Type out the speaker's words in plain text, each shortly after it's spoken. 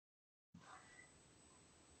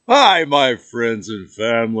Hi, my friends and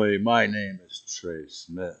family. My name is Trey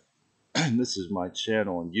Smith, and this is my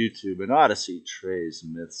channel on YouTube and Odyssey, Trey's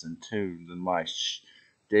Myths and Tunes, and my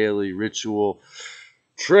daily ritual,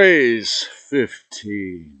 Trey's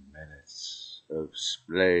 15 minutes of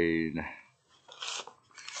splain.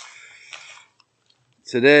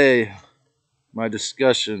 Today, my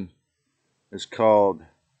discussion is called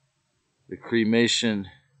the cremation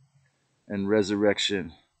and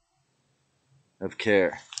resurrection of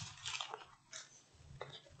care.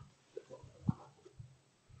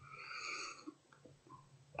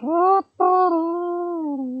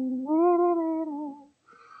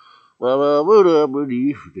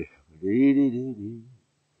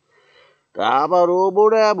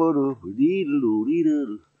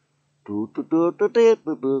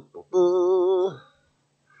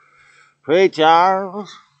 Preachers,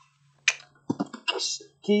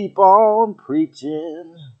 keep on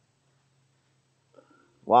preaching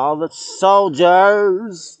while the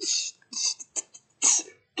soldiers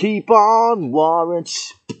keep on warring.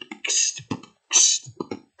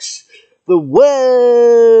 The world,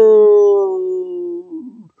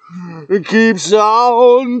 it keeps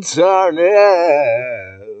on turning,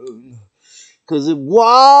 'cause it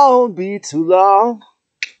won't be too long.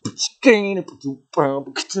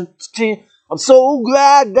 I'm so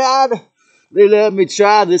glad that they let me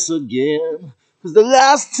try this again, 'cause the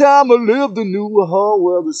last time I lived I knew a whole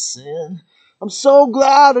world of sin. I'm so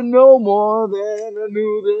glad I know more than I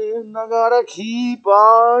knew then. I gotta keep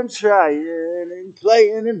on trying and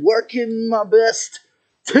playing and working my best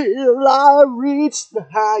till I reach the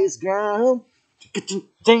highest ground.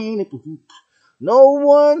 No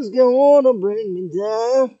one's gonna bring me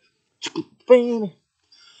down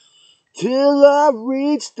till I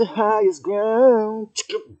reach the highest ground.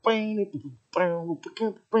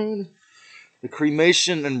 The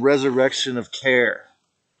cremation and resurrection of care.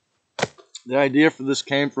 The idea for this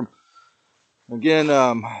came from, again,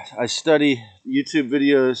 I study YouTube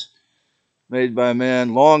videos made by a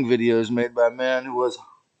man, long videos made by a man who was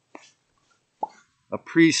a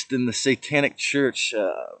priest in the Satanic Church,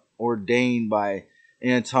 ordained by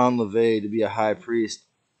Anton LaVey to be a high priest.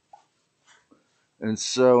 And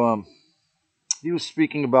so he was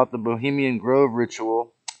speaking about the Bohemian Grove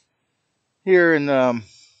ritual here in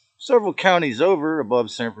several counties over above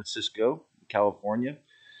San Francisco, California,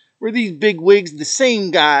 where these big wigs, the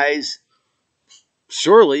same guys,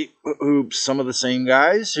 surely, some of the same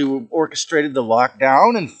guys who orchestrated the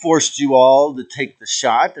lockdown and forced you all to take the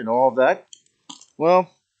shot and all of that,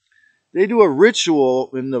 well, they do a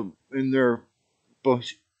ritual in their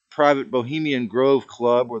private Bohemian Grove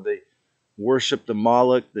club where they worship the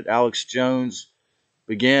Moloch that Alex Jones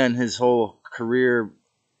began his whole career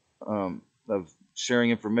of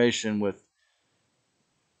sharing information with,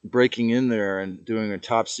 breaking in there and doing a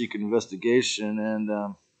top secret investigation.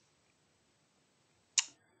 And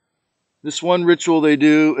this one ritual they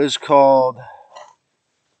do is called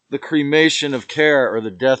the cremation of care, or the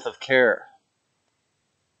death of care.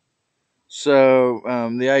 So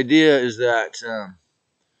the idea is that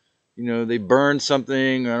they burn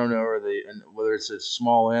something, I don't know, or whether it's a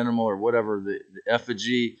small animal or whatever, the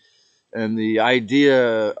effigy, and the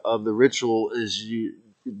idea of the ritual is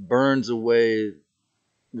it burns away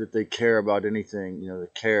that they care about anything, the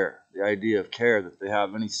idea of care, that they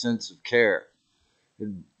have any sense of care.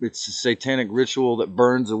 It's a satanic ritual that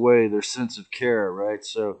burns away their sense of care, right?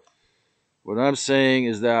 So what I'm saying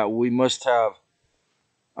is that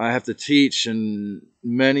I have to teach, and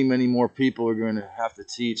many, many more people are going to have to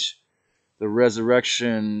teach the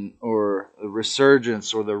resurrection or the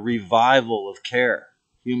resurgence or the revival of care,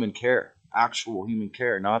 human care, actual human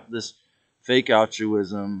care, not this fake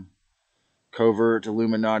altruism, covert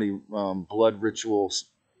Illuminati, blood rituals,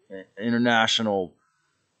 international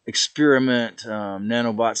experiment,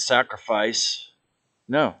 nanobot sacrifice.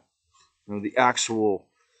 No, the actual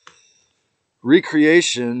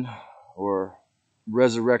recreation or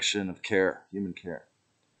resurrection of care, human care.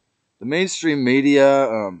 The mainstream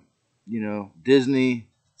media, Disney,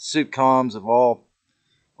 sitcoms of all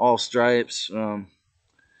stripes,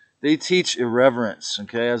 they teach irreverence.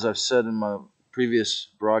 Okay, as I've said in my previous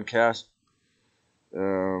broadcast,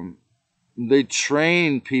 they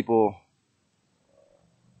train people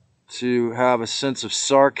to have a sense of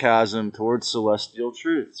sarcasm towards celestial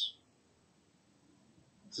truths.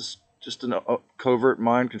 It's just a covert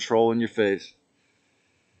mind control in your face.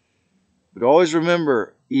 But always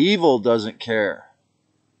remember, evil doesn't care.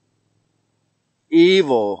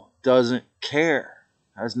 Evil doesn't care.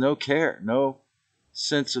 Has no care, no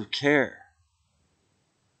sense of care.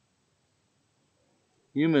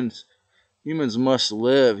 Humans Humans must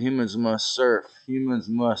live. Humans must surf. Humans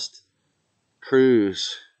must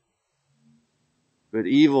cruise. But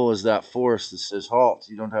evil is that force that says, halt.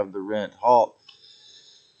 You don't have the rent. Halt.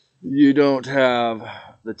 You don't have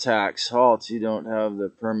the tax. Halt. You don't have the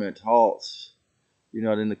permit. Halt. You're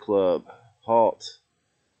not in the club. Halt.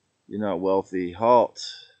 You're not wealthy. Halt.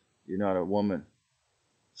 You're not a woman.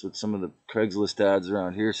 That's what some of the Craigslist ads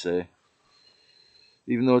around here say.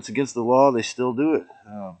 Even though it's against the law, they still do it.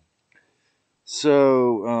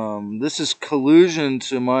 This is collusion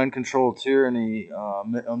to mind control tyranny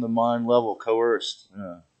on the mind level, coerced.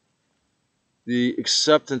 The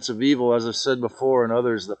acceptance of evil, as I've said before, and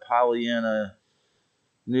others, the Pollyanna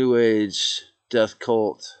New Age death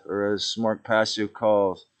cult, or as Mark Passio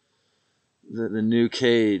calls, the new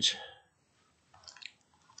cage,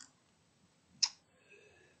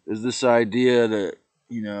 is this idea that,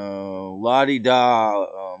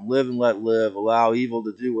 la-di-da, live and let live, allow evil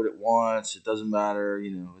to do what it wants, it doesn't matter,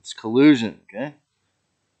 it's collusion, okay?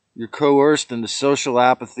 You're coerced into social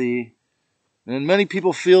apathy, and many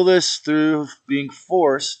people feel this through being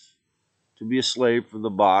forced to be a slave for the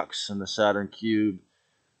box and the Saturn cube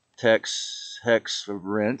hex of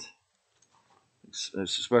rent,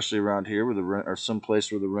 especially around here where the rent, or some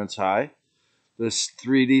place where the rent's high. This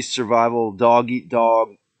 3D survival dog eat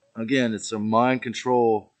dog. Again, it's a mind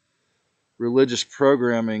control religious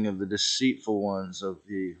programming of the deceitful ones, of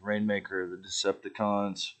the Rainmaker, the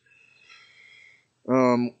Decepticons.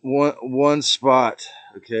 One spot,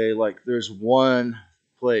 okay, like there's one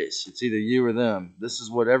place. It's either you or them. This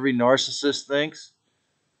is what every narcissist thinks.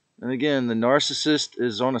 And again, the narcissist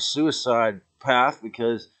is on a suicide path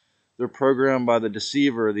because they're programmed by the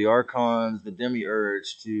deceiver, the archons, the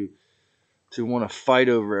demiurge to want to fight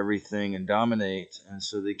over everything and dominate. And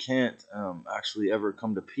so they can't actually ever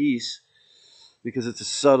come to peace because it's a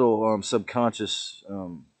subtle subconscious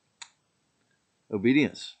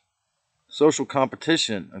obedience. Social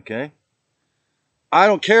competition, okay? I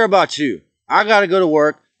don't care about you. I got to go to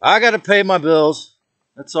work. I got to pay my bills.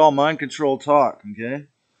 That's all mind control talk, okay?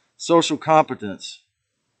 Social competence.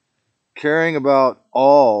 Caring about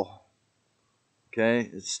all, okay?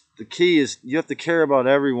 It's the key is you have to care about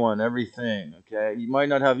everyone, everything, okay? You might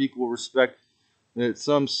not have equal respect that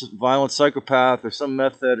some violent psychopath or some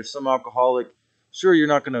meth head or some alcoholic. Sure, you're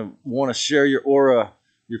not going to want to share your aura,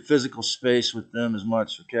 your physical space with them as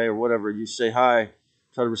much, okay, or whatever. You say hi,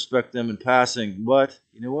 try to respect them in passing, but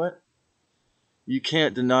you know what? You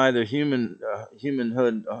can't deny their humanness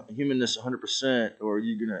 100%, or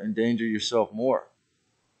you're going to endanger yourself more.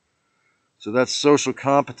 So that's social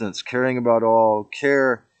competence, caring about all.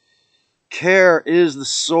 Care is the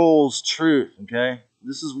soul's truth, okay?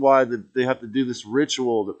 This is why they have to do this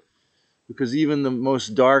ritual, because even the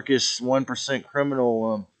most darkest 1%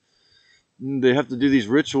 criminal, they have to do these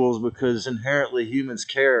rituals because inherently humans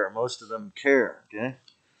care. Most of them care, okay?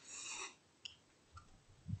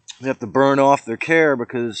 They have to burn off their care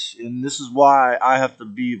because, and this is why I have to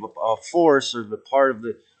be a force, or the part of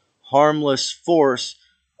the harmless force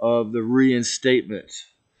of the reinstatement,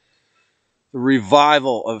 the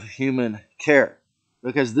revival of human care.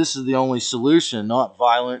 Because this is the only solution, not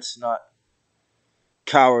violence, not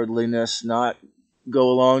cowardliness, not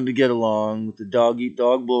go along to get along with the dog eat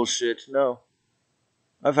dog bullshit. No.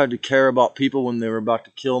 I've had to care about people when they were about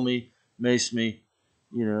to kill me, mace me.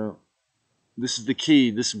 This is the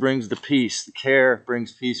key. This brings the peace. The care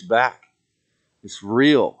brings peace back. It's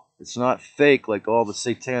real. It's not fake like all the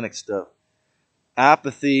satanic stuff.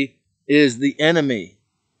 Apathy is the enemy.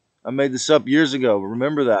 I made this up years ago.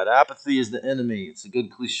 Remember that. Apathy is the enemy. It's a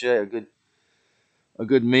good cliche, a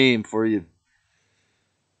good meme for you.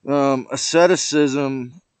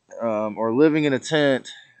 Asceticism, or living in a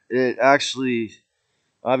tent, it actually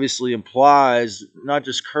obviously implies not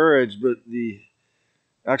just courage, but the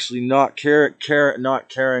actually not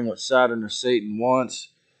caring what Saturn or Satan wants,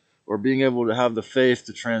 or being able to have the faith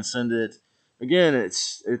to transcend it. Again,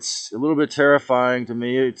 it's a little bit terrifying to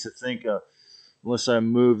me to think, unless I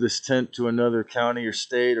move this tent to another county or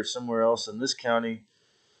state or somewhere else in this county,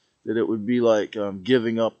 that it would be like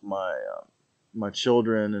giving up my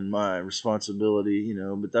children and my responsibility,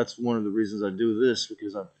 But that's one of the reasons I do this,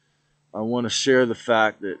 because I want to share the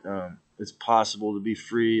fact that it's possible to be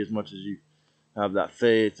free as much as you have that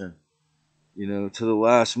faith, and to the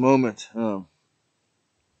last moment.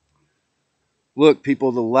 Look,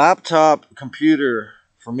 people, the laptop computer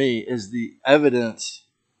for me is the evidence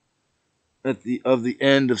of the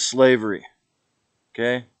end of slavery.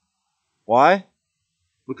 Okay, why?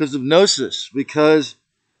 Because of gnosis. Because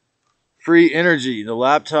free energy. The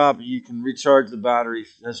laptop, you can recharge the battery,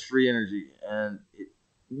 has free energy, and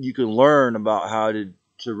you can learn about how to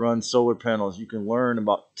to run solar panels. You can learn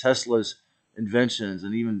about Tesla's inventions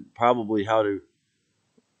and even probably how to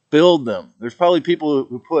build them. There's probably people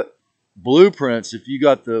who put blueprints, if you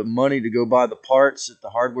got the money to go buy the parts at the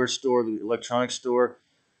hardware store, the electronics store,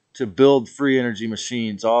 to build free energy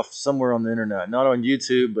machines off somewhere on the internet. Not on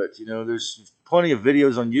YouTube, but there's plenty of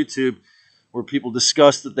videos on YouTube where people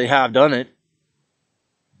discuss that they have done it.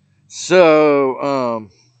 So,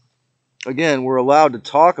 again, we're allowed to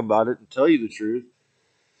talk about it and tell you the truth.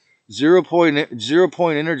 0 point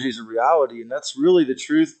energy is a reality, and that's really the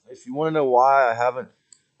truth. If you want to know why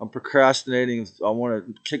I'm procrastinating. I want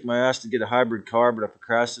to kick my ass to get a hybrid car, but I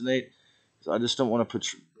procrastinate. So I just don't want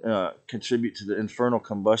to contribute to the infernal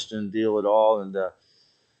combustion deal at all. And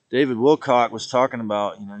David Wilcock was talking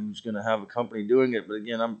about, he was going to have a company doing it, but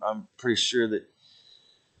again, I'm pretty sure that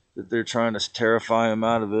they're trying to terrify him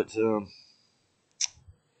out of it.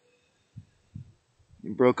 He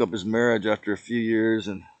broke up his marriage after a few years,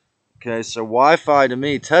 and okay, so Wi-Fi to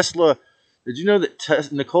me, Tesla. Did you know that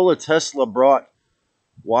Nikola Tesla brought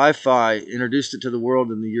Wi-Fi, introduced it to the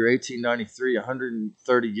world in the year 1893,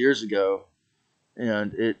 130 years ago,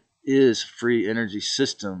 and it is a free energy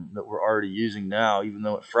system that we're already using now, even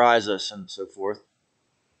though it fries us and so forth.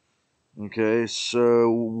 Okay,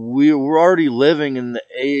 so we're already living in the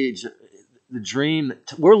age, the dream.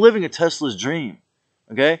 We're living a Tesla's dream,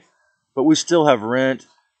 okay? But we still have rent,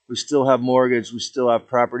 we still have mortgage, we still have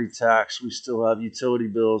property tax, we still have utility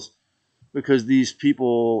bills, because these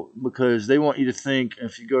people, because they want you to think,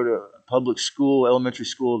 if you go to a public school, elementary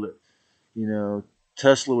school, that,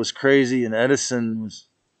 Tesla was crazy and Edison was,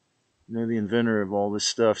 the inventor of all this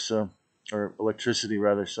stuff, or electricity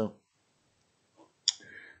rather,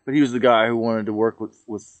 but he was the guy who wanted to work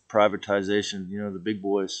with privatization, the big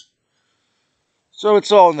boys. So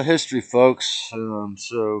it's all in the history, folks.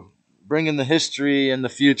 So bringing the history and the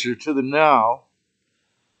future to the now.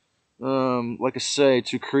 Like I say,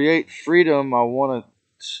 to create freedom, I want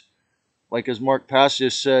to, like as Mark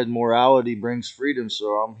Passius said, morality brings freedom. So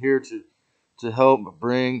I'm here to help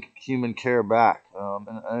bring human care back.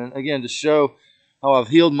 And again, to show how I've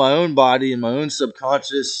healed my own body and my own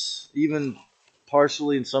subconscious, even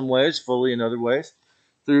partially in some ways, fully in other ways,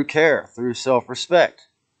 through care, through self-respect.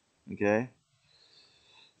 Okay?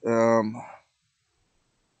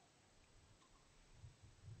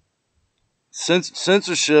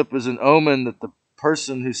 Censorship is an omen that the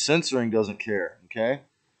person who's censoring doesn't care. Okay?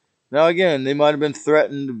 Now, again, they might have been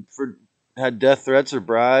threatened had death threats or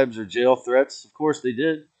bribes or jail threats. Of course they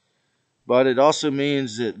did. But it also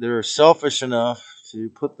means that they're selfish enough to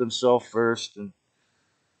put themselves first. And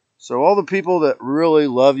so all the people that really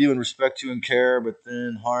love you and respect you and care, but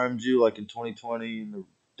then harmed you, like in 2020, in the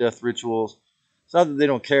death rituals, it's not that they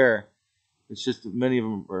don't care. It's just that many of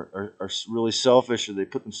them are really selfish, or they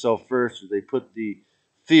put themselves first, or they put the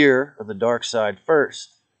fear of the dark side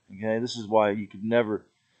first. Okay, this is why you could never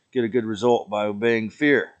get a good result by obeying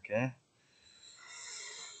fear. Okay.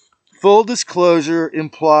 Full disclosure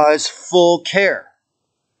implies full care.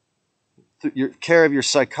 Your care of your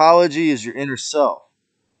psychology is your inner self.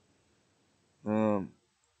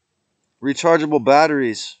 Rechargeable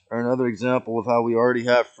batteries are another example of how we already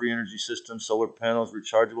have free energy systems, solar panels,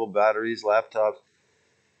 rechargeable batteries, laptops.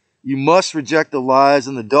 You must reject the lies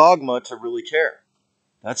and the dogma to really care.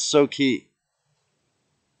 That's so key.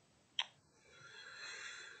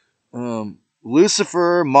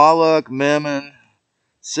 Lucifer, Moloch, Mammon,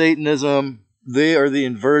 Satanism, they are the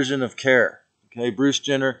inversion of care. Okay, Bruce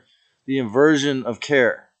Jenner, the inversion of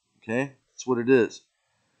care. Okay, that's what it is.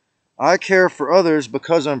 I care for others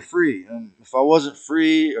because I'm free. And if I wasn't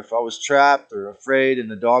free, if I was trapped or afraid in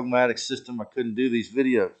the dogmatic system, I couldn't do these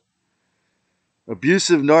videos.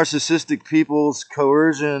 Abusive, narcissistic people's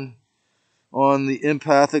coercion on the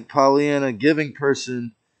empathic, Pollyanna, giving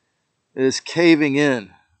person is caving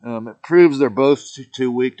in. It proves they're both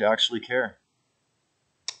too weak to actually care.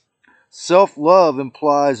 Self-love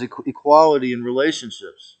implies equality in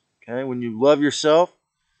relationships. Okay, when you love yourself,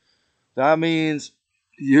 that means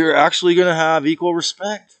you're actually going to have equal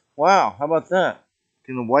respect. Wow, how about that?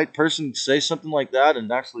 Can a white person say something like that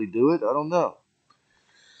and actually do it? I don't know.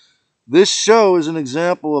 This show is an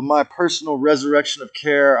example of my personal resurrection of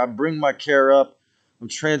care. I bring my care up. I'm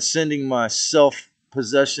transcending my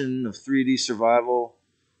self-possession of 3D survival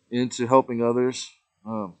into helping others.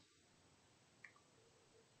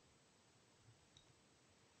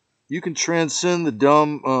 You can transcend the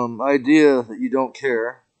dumb idea that you don't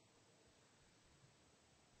care.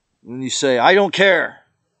 When you say, I don't care,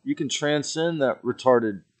 you can transcend that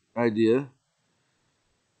retarded idea.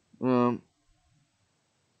 The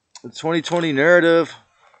 2020 narrative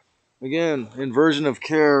Again, inversion of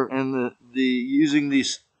care and the using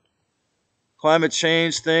these climate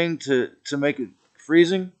change thing to make it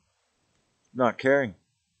freezing. Not caring.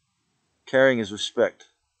 Caring is respect.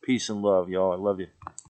 Peace and love, y'all. I love you.